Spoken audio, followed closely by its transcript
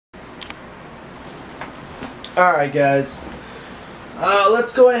Alright guys,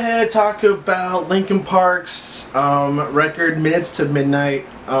 let's go ahead and talk about Linkin Park's record Minutes to Midnight.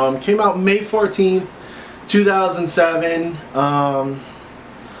 Came out May 14th, 2007.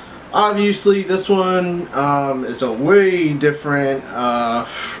 Obviously this one is a way different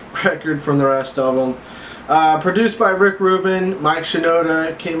record from the rest of them. Produced by Rick Rubin, Mike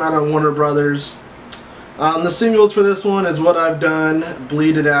Shinoda, came out on Warner Brothers. The singles for this one is What I've Done,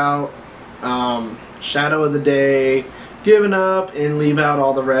 Bleed It Out, Shadow of the Day, Giving Up, and Leave Out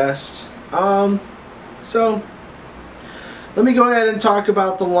All the Rest. So let me go ahead and talk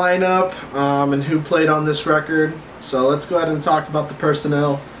about the lineup and who played on this record. So let's go ahead and talk about the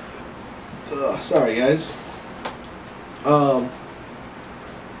personnel. Sorry guys.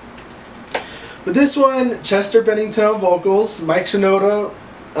 With this one, Chester Bennington on vocals, Mike Shinoda,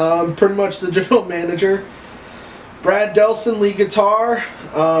 pretty much the general manager, Brad Delson lead guitar,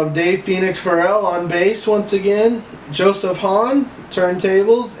 Dave Phoenix Farrell on bass once again, Joseph Hahn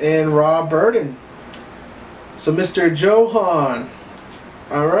turntables, and Rob Burden. So Mr. Joe Hahn.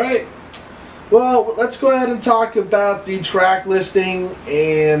 Alright, well, let's go ahead and talk about the track listing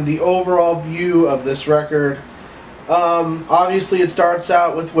and the overall view of this record. Obviously it starts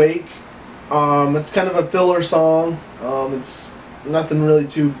out with Wake. It's kind of a filler song. It's nothing really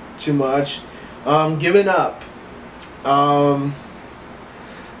too much. Giving Up.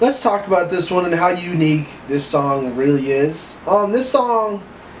 Let's talk about this one and how unique this song really is. This song,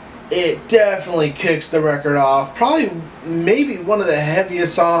 it definitely kicks the record off. Probably, maybe one of the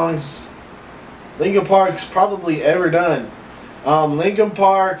heaviest songs Linkin Park's probably ever done. Linkin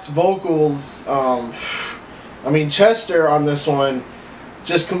Park's vocals, I mean Chester on this one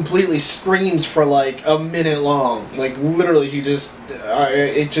just completely screams for like a minute long. Like literally he just,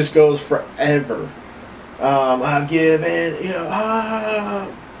 it just goes forever. I've given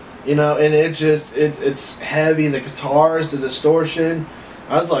you know, and it just, it's heavy, the guitars, the distortion.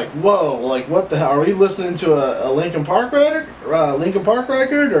 I was like, whoa, like what the hell, are we listening to a Linkin Park record,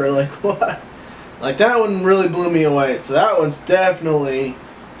 or like what? Like that one really blew me away, so that one's definitely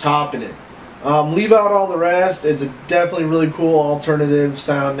topping it. Leave Out All the Rest is a definitely really cool alternative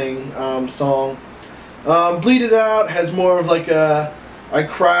sounding song. Bleed It Out has more of like a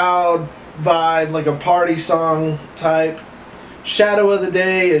crowd vibe, like a party song type. Shadow of the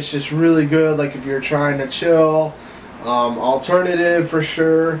Day is just really good, like if you're trying to chill. Alternative for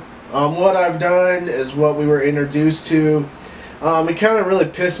sure. What I've Done is what we were introduced to. It kind of really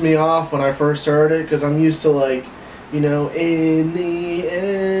pissed me off when I first heard it, because I'm used to like, you know, in the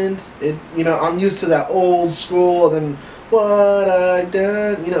end, I'm used to that old school, and then What I've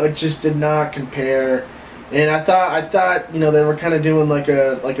Done, you know, it just did not compare. And I thought, you know, they were kind of doing like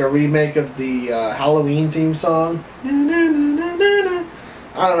a remake of the Halloween theme song.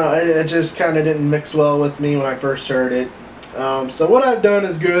 I don't know, it just kind of didn't mix well with me when I first heard it. So What I've Done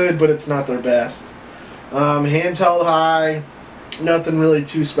is good, but it's not their best. Hands Held High, nothing really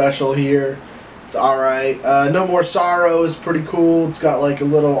too special here. It's alright. No More Sorrow is pretty cool. It's got like a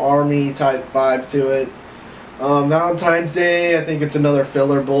little army type vibe to it. Valentine's Day, I think it's another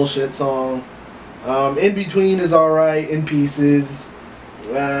filler bullshit song. In Between is alright, In Pieces,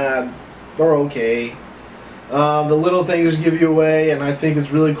 they're okay. The Little Things Give You Away, and I think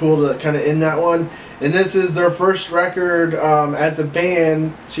it's really cool to kind of end that one. And this is their first record as a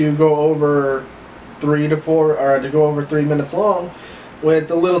band to go over 3 minutes long, with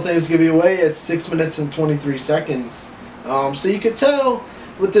The Little Things Give You Away at 6 minutes and 23 seconds. So you could tell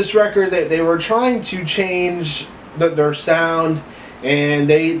with this record that they were trying to change their sound, and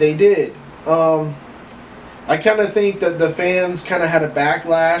they did. I kind of think that the fans kind of had a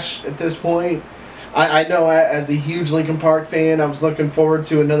backlash at this point. I know as a huge Linkin Park fan, I was looking forward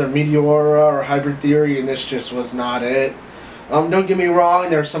to another Meteora or Hybrid Theory, and this just was not it. Don't get me wrong,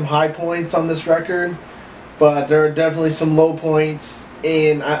 there are some high points on this record, but there are definitely some low points.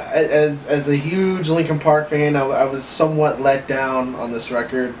 And as a huge Linkin Park fan, I was somewhat let down on this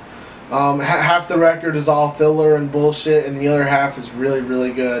record. Half the record is all filler and bullshit, and the other half is really,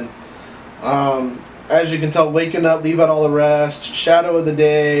 really good. As you can tell, Waking Up, Leave Out All the Rest, Shadow of the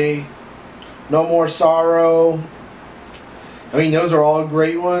Day, No More Sorrow. I mean, those are all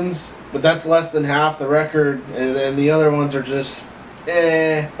great ones, but that's less than half the record, and the other ones are just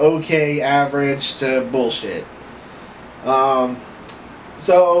okay, average to bullshit.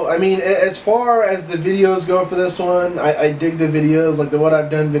 So, I mean, as far as the videos go for this one, I dig the videos. Like the What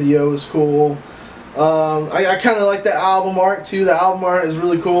I've Done video is cool. I kind of like the album art too. The album art is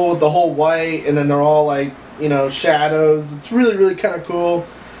really cool with the whole white, and then they're all like, you know, shadows. It's really, really kind of cool.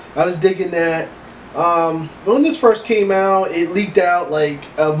 I was digging that. When this first came out, it leaked out like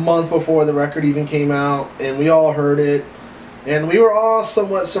a month before the record even came out, and we all heard it, and we were all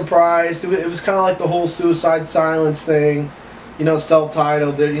somewhat surprised. It was kind of like the whole Suicide Silence thing, you know,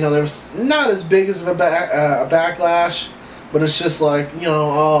 self-titled. You know, there was not as big as of a backlash, but it's just like, you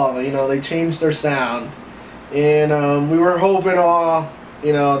know, oh, you know, they changed their sound, and we were hoping all,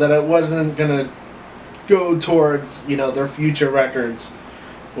 you know, that it wasn't gonna go towards, you know, their future records,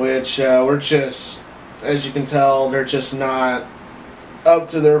 which were just, as you can tell, they're just not up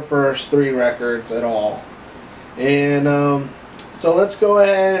to their first 3 records at all. And so let's go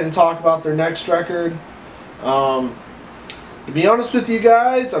ahead and talk about their next record. To be honest with you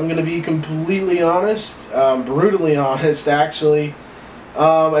guys, I'm going to be completely honest, brutally honest actually.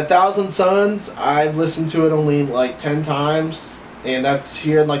 1,000 Suns, I've listened to it only like 10 times, and that's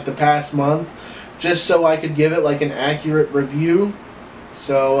here in like the past month, just so I could give it like an accurate review.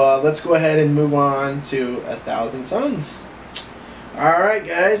 So let's go ahead and move on to 1,000 Suns. Alright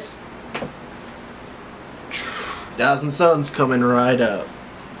guys, 1,000 Suns coming right up.